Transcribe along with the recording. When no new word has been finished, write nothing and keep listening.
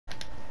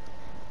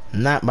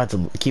I'm not about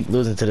to keep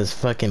losing to this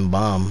fucking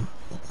bomb.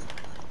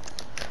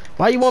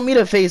 Why you want me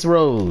to face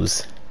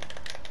Rose?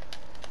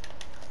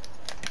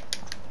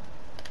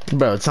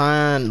 Bro,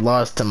 Tyon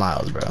lost to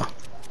Myles, bro.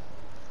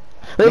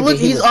 Hey, Nigga, look,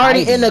 he he's was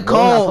already in hiding. the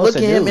What am I cone. supposed Look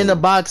to at him in the do?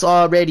 box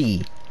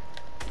already.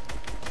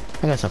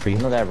 I got something for I you.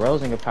 know that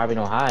Rose nigga probably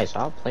don't hide, so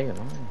I'll play him. I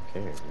don't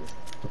care,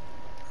 dude.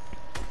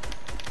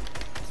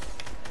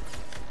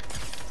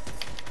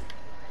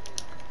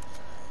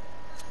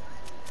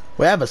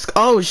 We have a.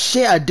 Oh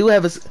shit! I do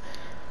have a.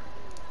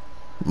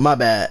 My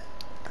bad.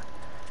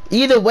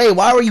 Either way,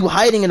 why were you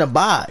hiding in a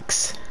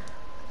box?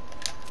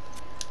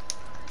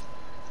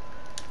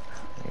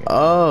 Nigga,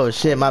 I Oh was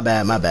shit! My hiding,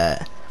 bad. My bro.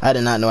 bad. I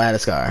did not know I had a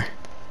scar.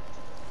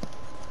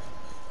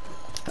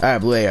 All right,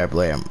 blue AR,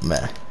 blue AR. My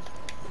bad.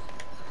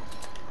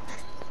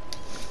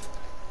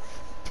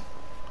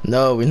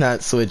 No, we're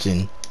not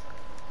switching.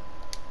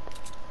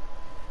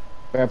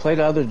 Bro, play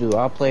the other dude.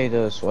 I'll play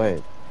the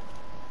sweat.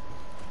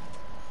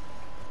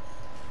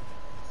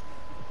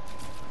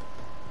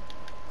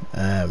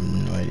 I have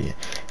no idea.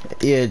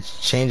 Yeah, it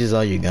changes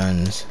all your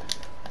guns.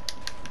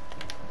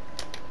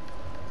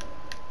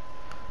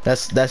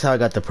 That's how I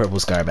got the purple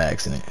scar by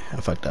accident.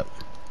 I fucked up.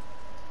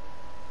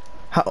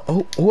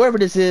 Whoever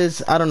this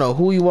is, I don't know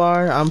who you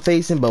are. I'm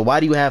facing, but why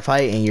do you have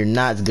height and you're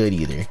not good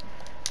either?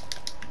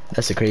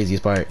 That's the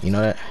craziest part. You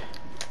know that?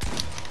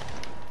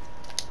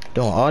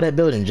 Doing all that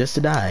building just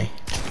to die.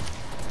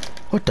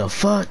 What the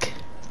fuck?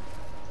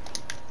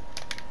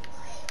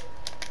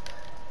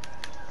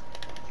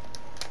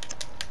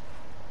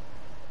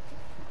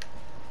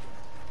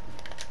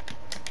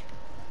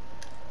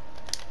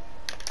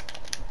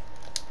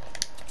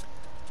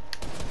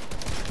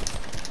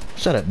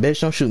 Shut up, bitch.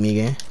 Don't shoot me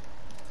again.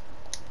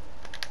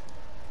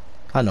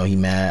 I know he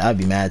mad. I'd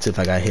be mad too if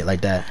I got hit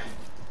like that.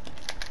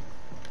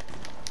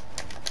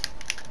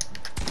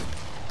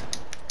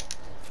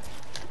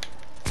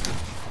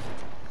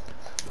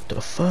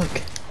 The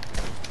fuck?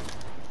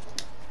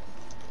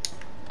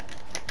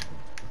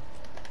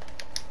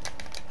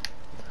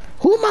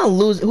 Who am I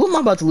losing? Who am I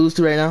about to lose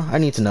to right now? I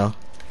need to know.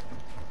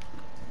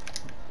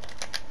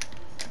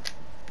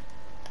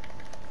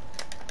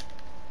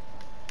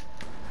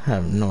 I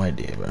have no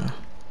idea, bro.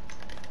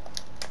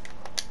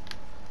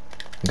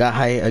 Got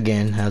height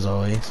again, as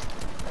always.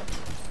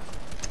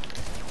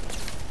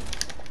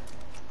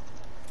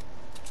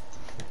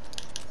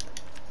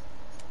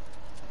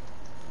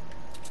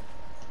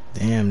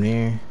 Damn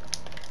near.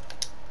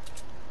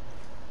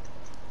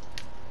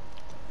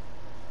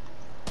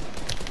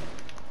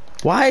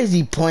 Why is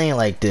he playing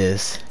like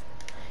this?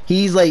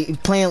 He's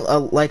like playing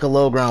like a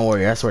low ground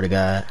warrior. I swear to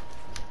God.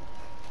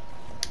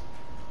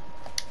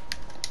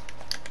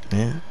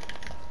 Yeah.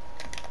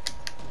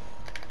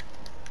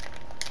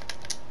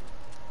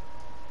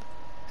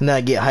 And then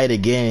I get height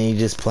again and he's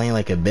just playing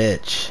like a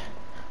bitch.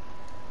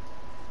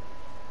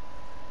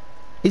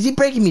 Is he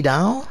breaking me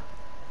down?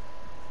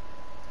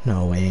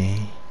 No way.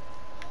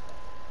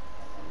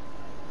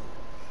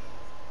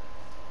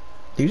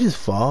 Did you just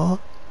fall?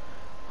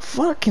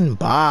 Fucking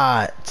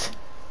bot.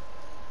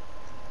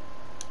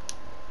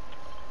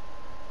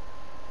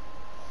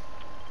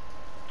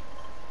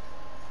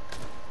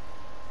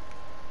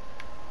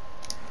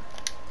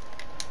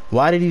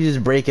 Why did he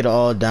just break it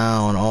all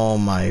down? Oh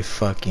my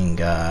fucking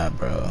God,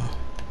 bro.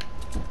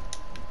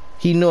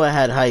 He knew I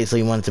had height, so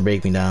he wanted to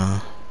break me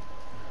down.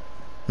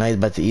 Now he's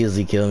about to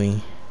easily kill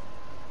me.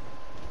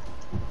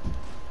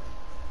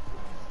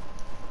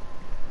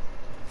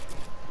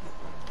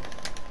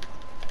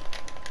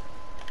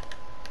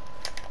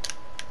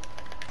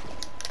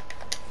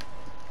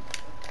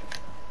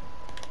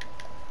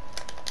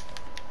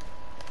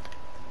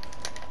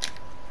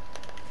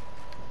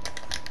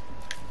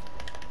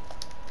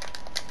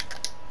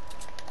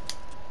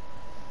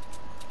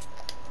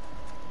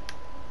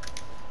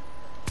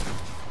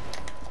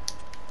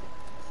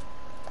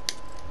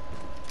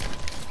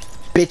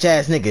 Bitch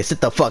ass nigga, sit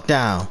the fuck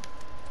down.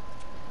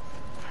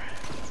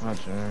 My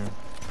turn.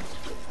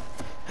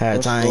 Had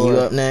What's time. score? You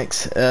up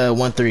next?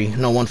 1-3.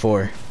 No,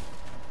 1-4.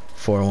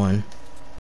 4-1.